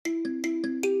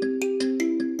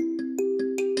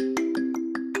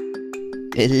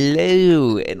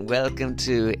Hello and welcome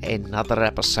to another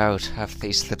episode of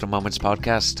These Little Moments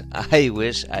podcast. I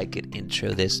wish I could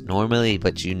intro this normally,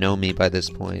 but you know me by this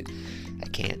point. I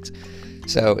can't.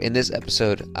 So in this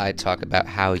episode, I talk about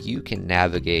how you can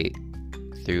navigate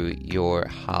through your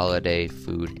holiday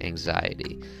food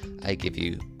anxiety. I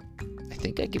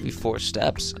think I give you 4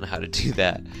 steps on how to do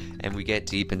that, and we get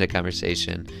deep into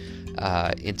conversation,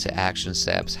 into action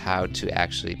steps, how to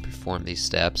actually perform these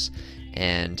steps,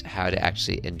 and how to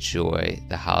actually enjoy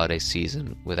the holiday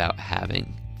season without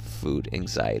having food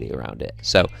anxiety around it.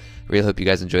 So, really hope you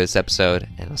guys enjoy this episode,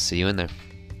 and I'll see you in there.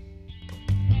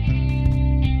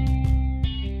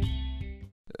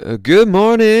 Good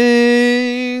morning,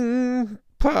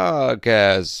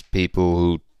 podcast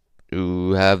people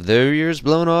who have their ears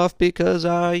blown off because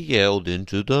I yelled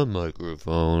into the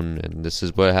microphone. And this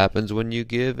is what happens when you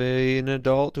give an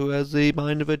adult who has the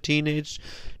mind of a teenage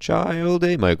child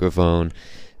a microphone.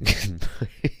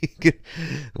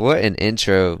 What an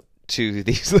intro to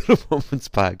These Little Moments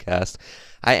podcast.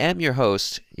 I am your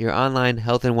host, your online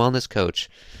health and wellness coach,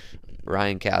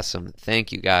 Ryan Kassem.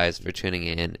 Thank you guys for tuning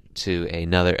in to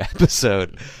another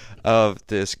episode of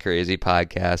this crazy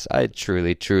podcast. I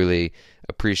truly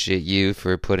appreciate you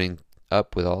for putting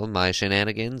up with all of my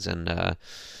shenanigans, and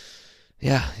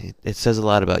it says a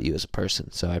lot about you as a person,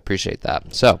 so I appreciate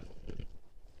that. So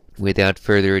without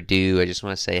further ado, I just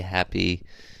want to say happy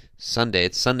Sunday.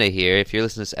 It's Sunday here. If you're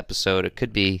listening to this episode, it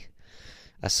could be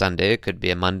a Sunday, it could be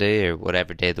a Monday, or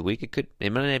whatever day of the week. It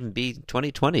might not even be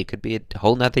 2020. It could be a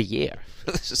whole nother year.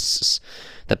 This is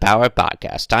the power of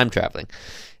podcast, time traveling.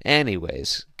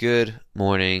 Anyways, good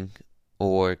morning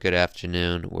or good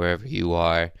afternoon, wherever you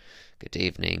are. Good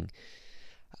evening.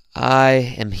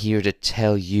 I am here to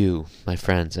tell you, my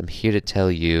friends, I'm here to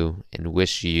tell you and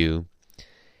wish you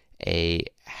a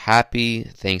happy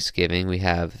Thanksgiving. We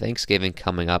have Thanksgiving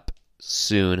coming up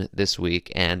soon this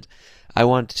week, and I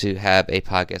want to have a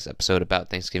podcast episode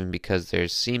about Thanksgiving because there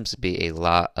seems to be a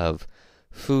lot of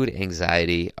food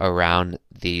anxiety around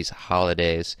these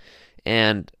holidays,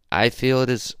 and I feel it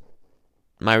is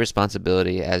my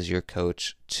responsibility as your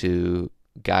coach to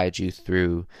guide you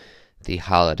through the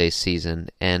holiday season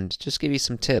and just give you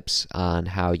some tips on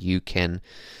how you can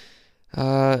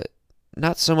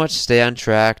not so much stay on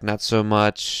track, not so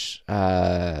much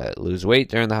lose weight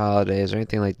during the holidays or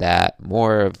anything like that,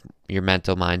 more of your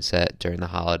mental mindset during the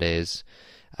holidays,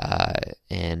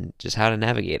 and just how to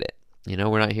navigate it. You know,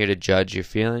 we're not here to judge your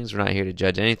feelings, we're not here to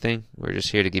judge anything, we're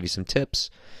just here to give you some tips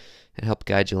and help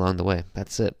guide you along the way.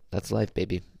 That's it. That's life,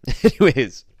 baby.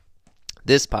 Anyways,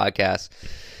 this podcast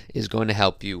is going to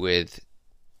help you with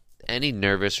any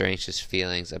nervous or anxious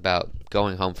feelings about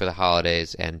going home for the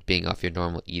holidays and being off your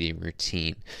normal eating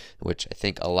routine, which I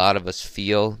think a lot of us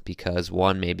feel because,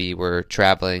 one, maybe we're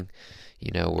traveling,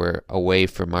 we're away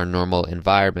from our normal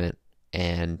environment,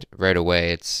 and right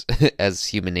away it's as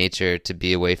human nature to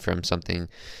be away from something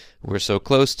we're so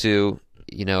close to.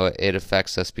 It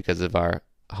affects us because of our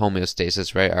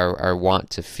homeostasis, right? Our want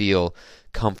to feel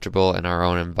comfortable in our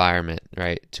own environment,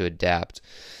 right? To adapt.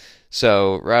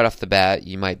 So right off the bat,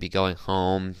 you might be going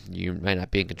home. You might not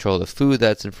be in control of the food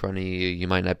that's in front of you. You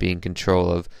might not be in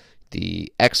control of the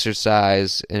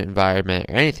exercise environment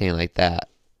or anything like that.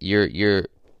 You're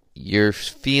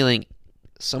feeling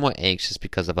somewhat anxious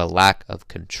because of a lack of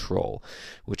control,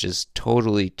 which is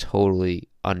totally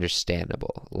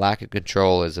understandable. Lack of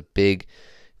control is a big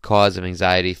cause of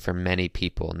anxiety for many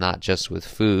people, not just with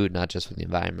food, not just with the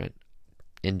environment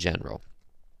in general.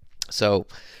 So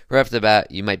right off the bat,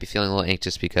 you might be feeling a little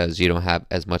anxious because you don't have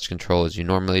as much control as you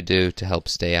normally do to help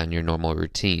stay on your normal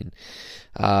routine.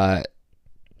 And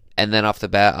then off the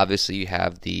bat, obviously you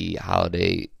have the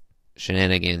holiday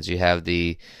shenanigans, you have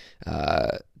the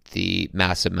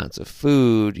massive amounts of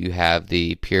food, you have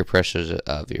the peer pressures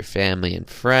of your family and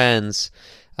friends,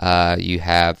 you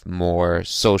have more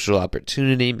social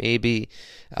opportunity, maybe,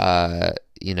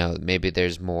 maybe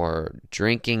there's more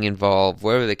drinking involved.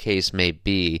 Whatever the case may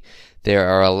be, there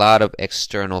are a lot of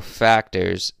external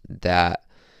factors that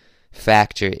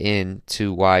factor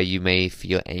into why you may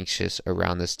feel anxious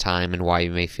around this time and why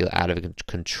you may feel out of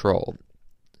control.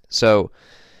 So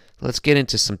let's get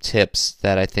into some tips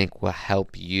that I think will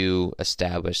help you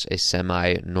establish a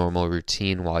semi-normal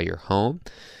routine while you're home,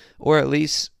 or at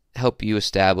least help you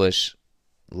establish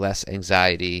less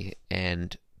anxiety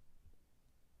and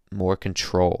more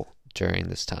control during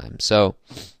this time. So,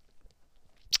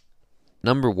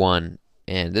 number one,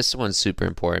 and this one's super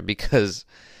important because,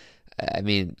 I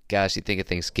mean, gosh, you think of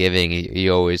Thanksgiving,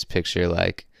 you always picture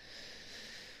like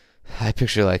I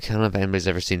picture like, I don't know if anybody's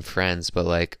ever seen Friends, but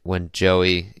like when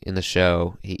Joey in the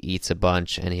show, he eats a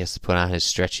bunch and he has to put on his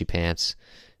stretchy pants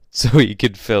so he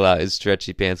could fill out his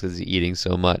stretchy pants because he's eating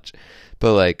so much.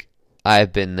 But like,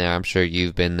 I've been there, I'm sure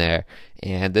you've been there,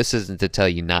 and this isn't to tell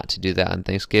you not to do that on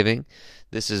Thanksgiving.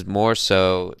 This is more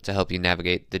so to help you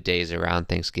navigate the days around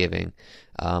Thanksgiving,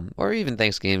 or even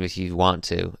Thanksgiving if you want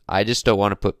to. I just don't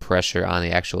want to put pressure on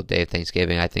the actual day of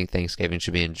Thanksgiving. I think Thanksgiving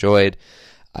should be enjoyed.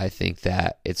 I think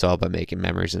that it's all about making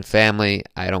memories and family.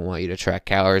 I don't want you to track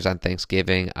calories on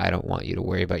Thanksgiving. I don't want you to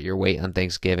worry about your weight on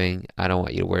Thanksgiving. I don't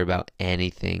want you to worry about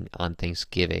anything on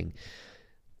Thanksgiving.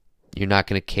 You're not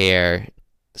going to care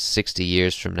 60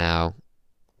 years from now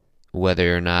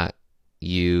whether or not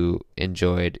you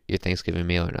enjoyed your Thanksgiving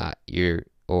meal or not,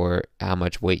 or how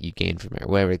much weight you gained from it, or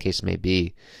whatever the case may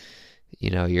be.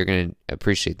 You're going to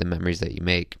appreciate the memories that you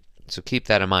make. So keep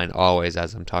that in mind always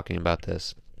as I'm talking about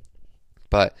this.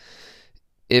 But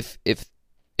if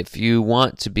you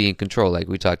want to be in control, like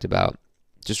we talked about,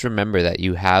 just remember that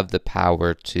you have the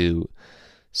power to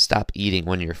stop eating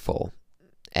when you're full.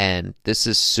 And this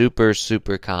is super,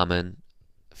 super common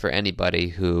for anybody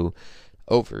who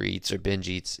overeats or binge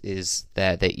eats, is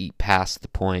that they eat past the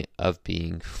point of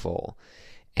being full.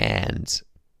 And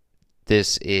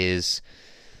this is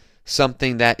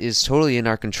something that is totally in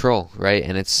our control, right?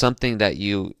 And it's something that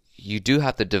you do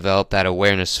have to develop that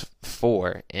awareness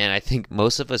for. And I think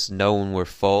most of us know when we're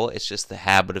full. It's just the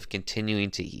habit of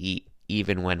continuing to eat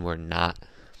even when we're not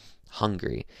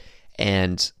hungry.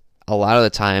 And a lot of the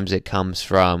times it comes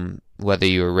from whether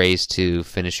you were raised to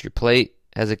finish your plate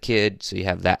as a kid, so you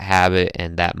have that habit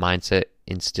and that mindset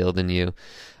instilled in you,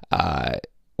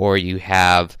 or you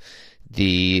have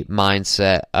the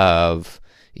mindset of,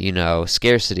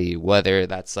 scarcity, whether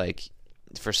that's like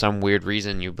for some weird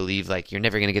reason you believe like you're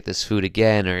never going to get this food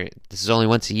again, or this is only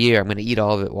once a year, I'm going to eat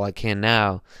all of it while I can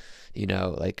now.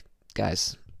 Like,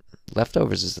 guys,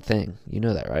 leftovers is a thing. You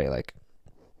know that, right? Like,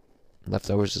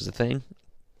 leftovers is a thing.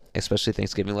 Especially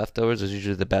Thanksgiving leftovers is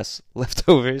usually the best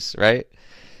leftovers, right?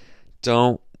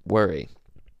 Don't worry.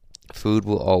 Food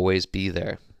will always be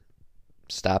there.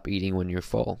 Stop eating when you're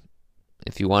full.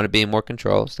 If you want to be in more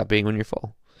control, stop eating when you're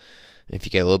full. If you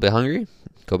get a little bit hungry,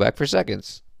 go back for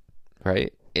seconds,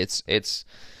 right? It's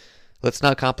let's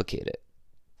not complicate it.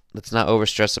 Let's not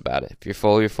overstress about it. If you're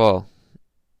full, you're full.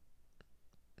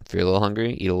 If you're a little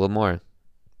hungry, eat a little more.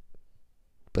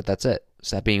 But that's it.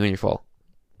 Stop eating when you're full.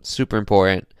 Super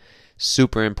important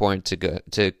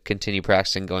to continue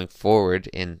practicing going forward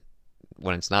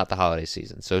when it's not the holiday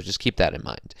season. So just keep that in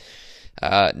mind.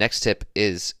 Next tip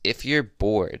is, if you're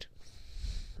bored,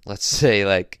 let's say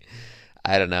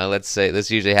let's say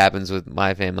this usually happens with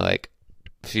my family, like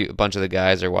a bunch of the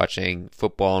guys are watching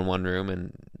football in one room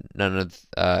and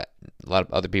a lot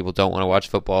of other people don't want to watch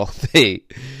football.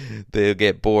 They'll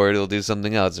get bored, they'll do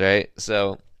something else, right?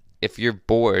 So if you're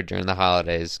bored during the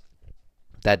holidays,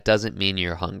 that doesn't mean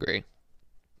you're hungry.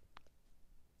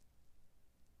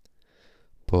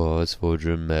 Pause for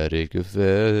dramatic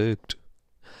effect.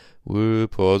 We're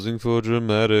pausing for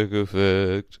dramatic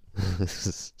effect.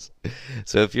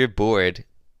 So if you're bored,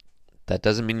 that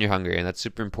doesn't mean you're hungry, and that's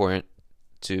super important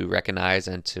to recognize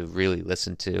and to really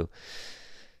listen to.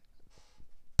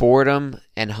 Boredom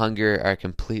and hunger are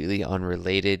completely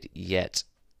unrelated, yet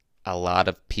a lot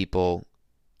of people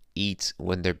eat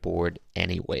when they're bored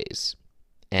anyways.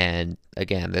 And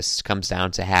again, this comes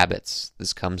down to habits.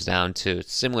 This comes down to,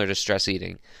 similar to stress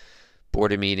eating.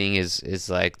 Boredom eating is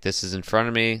like, this is in front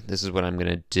of me, this is what I'm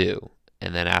going to do.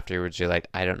 And then afterwards you're like,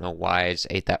 I don't know why I just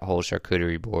ate that whole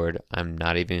charcuterie board. I'm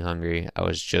not even hungry. I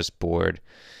was just bored.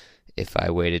 If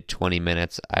I waited 20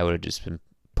 minutes, I would have just been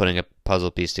putting a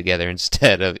puzzle piece together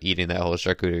instead of eating that whole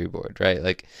charcuterie board, right?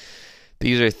 Like,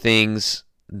 these are things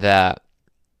that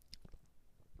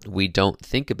we don't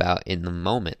think about in the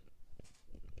moment,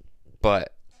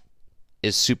 but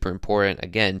is super important,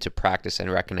 again, to practice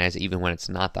and recognize even when it's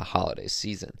not the holiday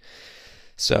season.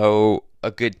 So a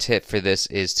good tip for this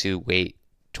is to wait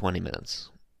 20 minutes,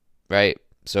 right?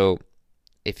 So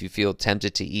if you feel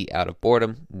tempted to eat out of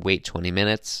boredom, wait 20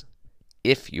 minutes.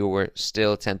 If you're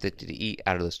still tempted to eat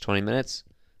out of those 20 minutes,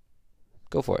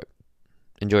 go for it.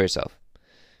 Enjoy yourself.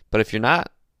 But if you're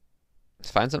not,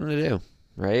 find something to do,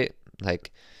 right?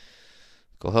 Like,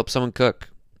 go help someone cook.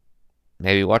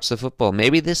 Maybe watch the football.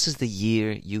 Maybe this is the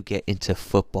year you get into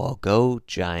football. Go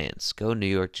Giants. Go New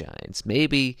York Giants.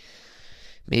 Maybe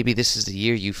this is the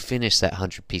year you finish that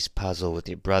 100-piece puzzle with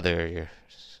your brother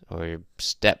or your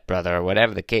stepbrother, or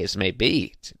whatever the case may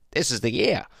be. This is the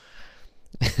year.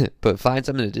 But find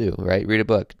something to do, right? Read a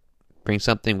book. Bring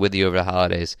something with you over the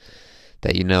holidays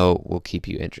that you know will keep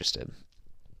you interested.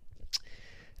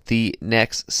 The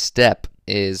next step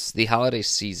is the holiday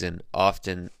season.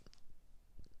 Often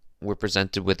we're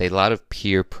presented with a lot of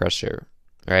peer pressure,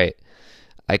 right?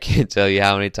 I can't tell you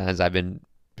how many times I've been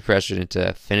pressured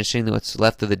into finishing what's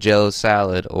left of the Jello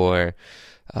salad, or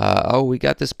oh, we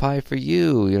got this pie for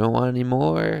you. You don't want any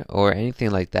more, or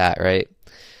anything like that, right?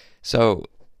 So,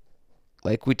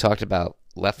 like we talked about,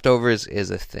 leftovers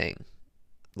is a thing.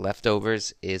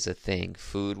 Leftovers is a thing.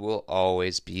 Food will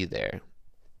always be there.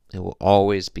 It will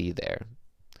always be there.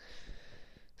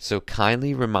 So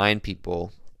kindly remind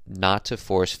people not to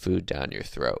force food down your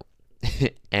throat.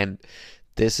 And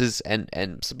this is, and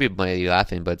some people might be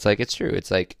laughing, but it's true.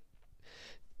 It's like,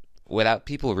 without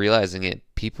people realizing it,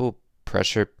 people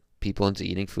pressure people into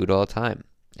eating food all the time.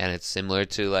 And it's similar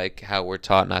to like how we're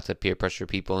taught not to peer pressure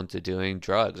people into doing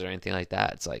drugs or anything like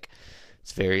that. It's like,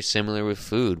 it's very similar with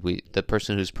food. The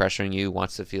person who's pressuring you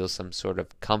wants to feel some sort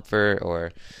of comfort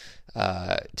or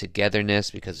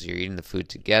togetherness because you're eating the food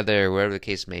together, or whatever the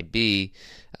case may be.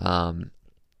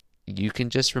 You can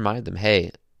just remind them,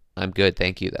 hey, I'm good,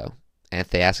 thank you though. And if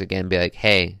they ask again, be like,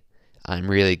 hey, I'm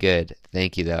really good,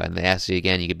 thank you though. And they ask you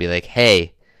again, you could be like,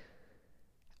 hey,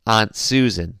 Aunt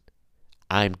Susan,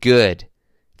 I'm good,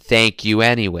 thank you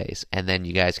anyways. And then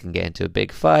you guys can get into a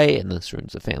big fight, and this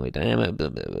ruins the family dynamic, blah,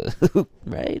 blah, blah.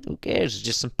 Right? Who cares? It's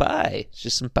just some pie. It's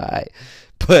just some pie.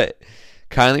 But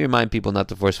kindly remind people not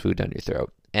to force food down your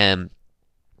throat. And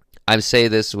I say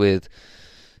this with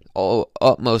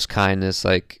utmost kindness,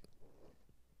 like,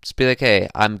 just be like, hey,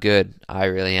 I'm good. I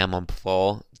really am. I'm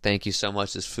full. Thank you so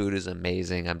much. This food is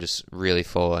amazing. I'm just really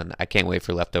full, and I can't wait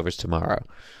for leftovers tomorrow.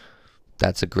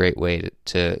 That's a great way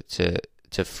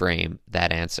to frame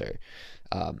that answer.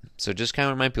 So just kind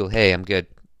of remind people, hey, I'm good.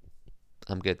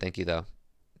 I'm good. Thank you, though.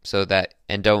 So that,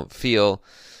 and don't feel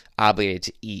obligated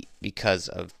to eat because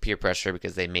of peer pressure,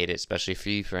 because they made it especially for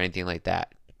you, for anything like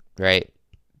that, right?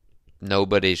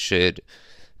 Nobody should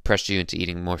pressure you into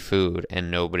eating more food,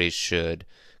 and nobody should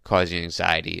cause you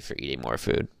anxiety for eating more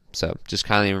food. So just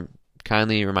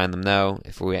kindly remind them, no.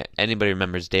 If anybody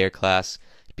remembers DARE class,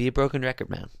 be a broken record,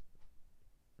 man.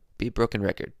 Be a broken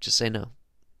record. Just say no.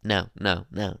 No,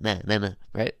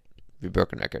 right? Be a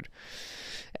broken record.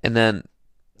 And then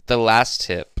the last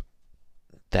tip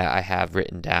that I have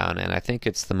written down, and I think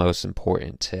it's the most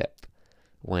important tip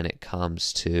when it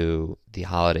comes to the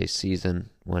holiday season,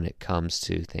 when it comes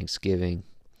to Thanksgiving,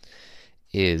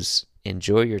 is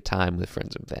enjoy your time with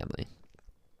friends and family.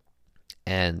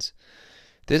 And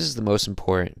this is the most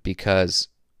important, because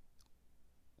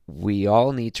we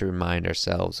all need to remind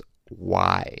ourselves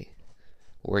why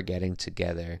we're getting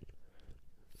together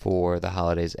for the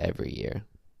holidays every year.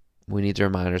 We need to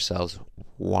remind ourselves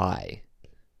why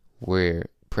we're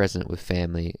present with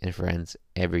family and friends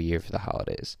every year for the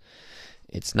holidays.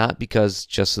 It's not because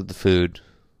just of the food.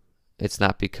 It's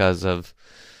not because of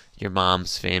your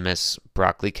mom's famous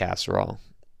broccoli casserole.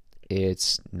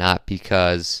 It's not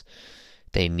because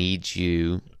they need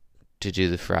you to do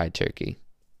the fried turkey.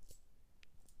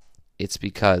 It's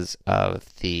because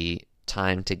of the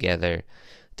time together,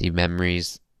 the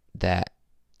memories that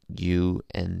you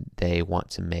and they want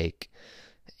to make,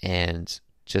 and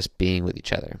just being with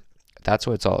each other. That's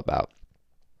what it's all about.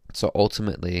 So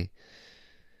ultimately,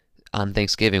 on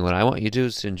Thanksgiving, what I want you to do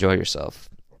is to enjoy yourself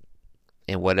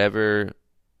in whatever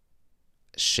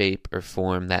shape or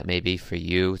form that may be for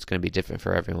you. It's going to be different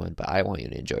for everyone, but I want you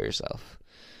to enjoy yourself.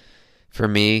 For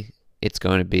me, it's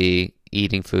going to be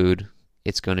eating food.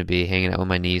 It's going to be hanging out with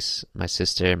my niece, my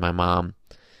sister, my mom.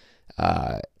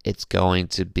 It's going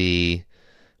to be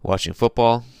watching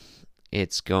football.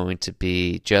 It's going to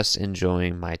be just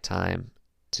enjoying my time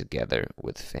together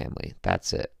with family.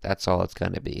 That's it. That's all it's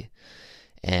going to be.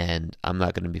 And I'm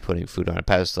not going to be putting food on a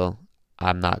pedestal.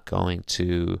 I'm not going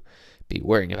to be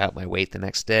worrying about my weight the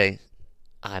next day.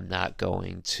 I'm not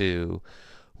going to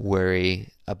worry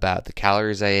about the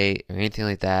calories I ate or anything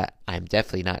like that. I'm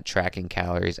definitely not tracking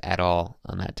calories at all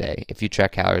on that day. If you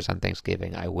track calories on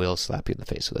Thanksgiving, I will slap you in the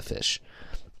face with a fish.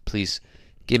 Please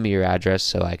give me your address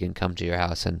so I can come to your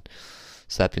house and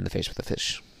slap you in the face with a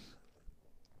fish.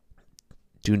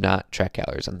 Do not track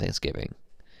calories on Thanksgiving.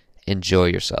 Enjoy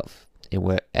yourself. In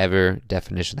whatever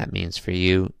definition that means for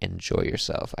you, enjoy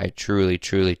yourself. I truly,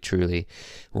 truly, truly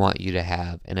want you to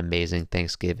have an amazing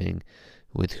Thanksgiving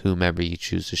with whomever you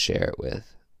choose to share it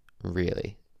with.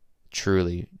 Really.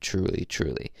 Truly, truly,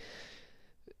 truly.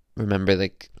 Remember,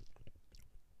 like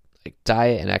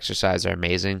diet and exercise are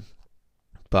amazing,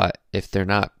 but if they're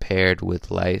not paired with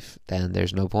life, then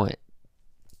there's no point.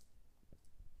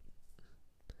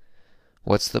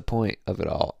 What's the point of it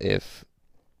all if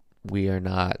we are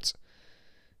not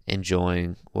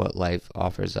enjoying what life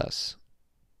offers us?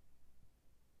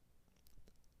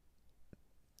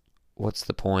 what's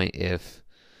the point if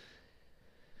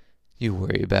you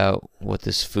worry about what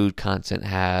this food content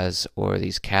has or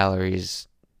these calories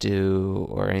do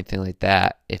or anything like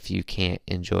that if you can't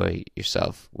enjoy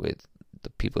yourself with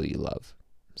the people you love?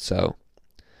 So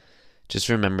just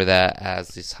remember that as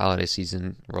this holiday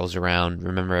season rolls around.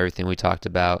 Remember everything we talked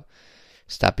about.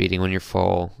 Stop eating when you're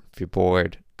full. If you're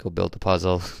bored, go build a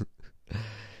puzzle.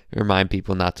 Remind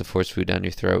people not to force food down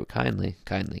your throat. Kindly.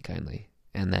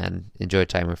 And then enjoy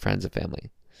time with friends and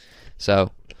family.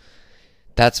 So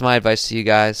that's my advice to you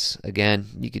guys. Again,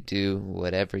 you could do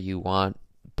whatever you want,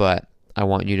 but I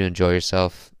want you to enjoy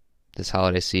yourself this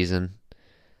holiday season.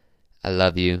 I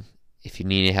love you. If you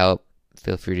need any help,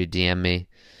 feel free to DM me.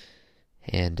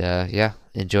 And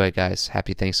enjoy, guys.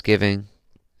 Happy Thanksgiving.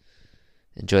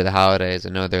 Enjoy the holidays. I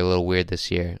know they're a little weird this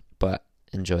year, but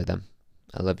enjoy them.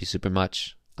 I love you super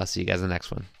much. I'll see you guys in the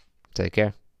next one. Take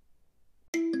care.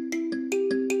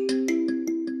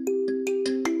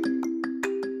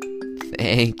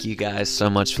 Thank you guys so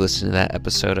much for listening to that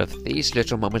episode of These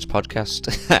Little Moments podcast.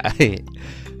 I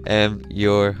am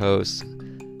your host,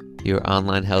 your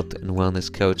online health and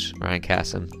wellness coach, Ryan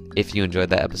Cassim. If you enjoyed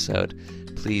that episode,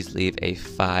 please leave a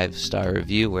 5-star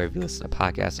review wherever you listen to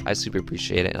podcasts. I super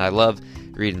appreciate it, and I love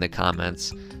reading the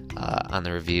comments on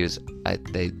the reviews.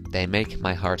 They make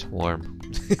my heart warm.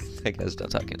 I gotta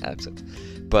stop talking accents.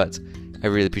 But I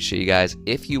really appreciate you guys.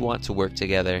 If you want to work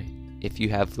together, if you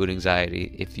have food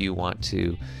anxiety, if you want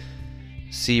to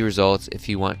see results, if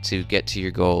you want to get to your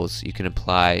goals, you can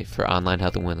apply for online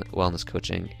health and wellness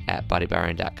coaching at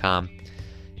bodybyryan.com.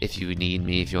 If you need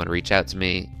me, if you want to reach out to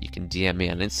me, you can DM me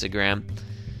on Instagram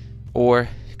or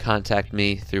contact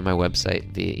me through my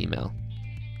website via email.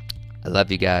 I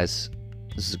love you guys.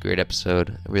 This is a great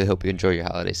episode. I really hope you enjoy your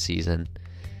holiday season.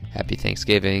 Happy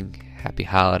Thanksgiving, happy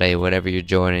holiday, whatever you're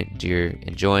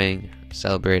enjoying,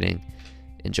 celebrating.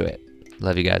 Enjoy it.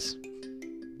 Love you guys.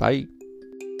 Bye.